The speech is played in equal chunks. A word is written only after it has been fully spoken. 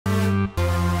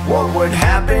What would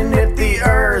happen if the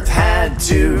Earth had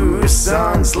two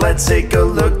suns? Let's take a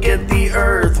look at the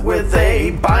Earth with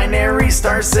a binary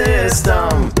star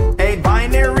system. A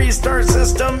binary star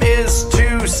system is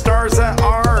two stars that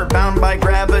are bound by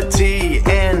gravity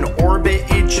and orbit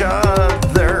each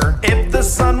other. If the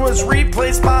sun was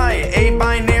replaced by a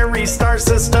binary star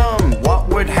system, what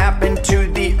would happen to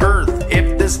the Earth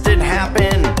if this did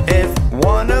happen? If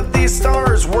one of these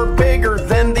stars were bigger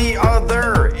than the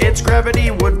other, its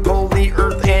gravity would pull the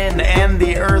Earth in and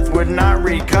the Earth would not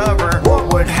recover.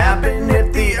 What would happen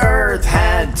if the Earth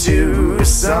had two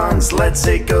suns? Let's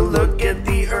take a look at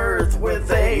the Earth with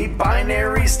a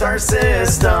binary star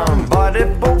system. But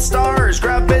if both stars'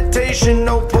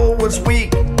 gravitational pull was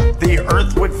weak, the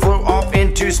Earth would float off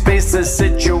into space. The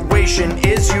situation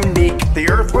is unique. The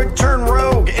Earth would turn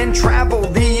rogue and travel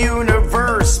the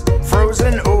universe,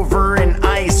 frozen over in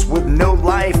ice with no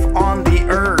life on the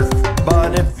Earth.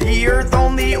 But if the Earth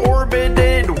only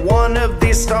orbited one of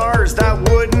these stars, that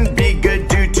wouldn't be good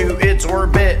due to its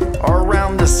orbit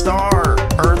around the star.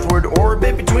 Earth would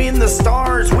orbit between the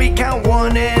stars. We count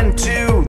 1 and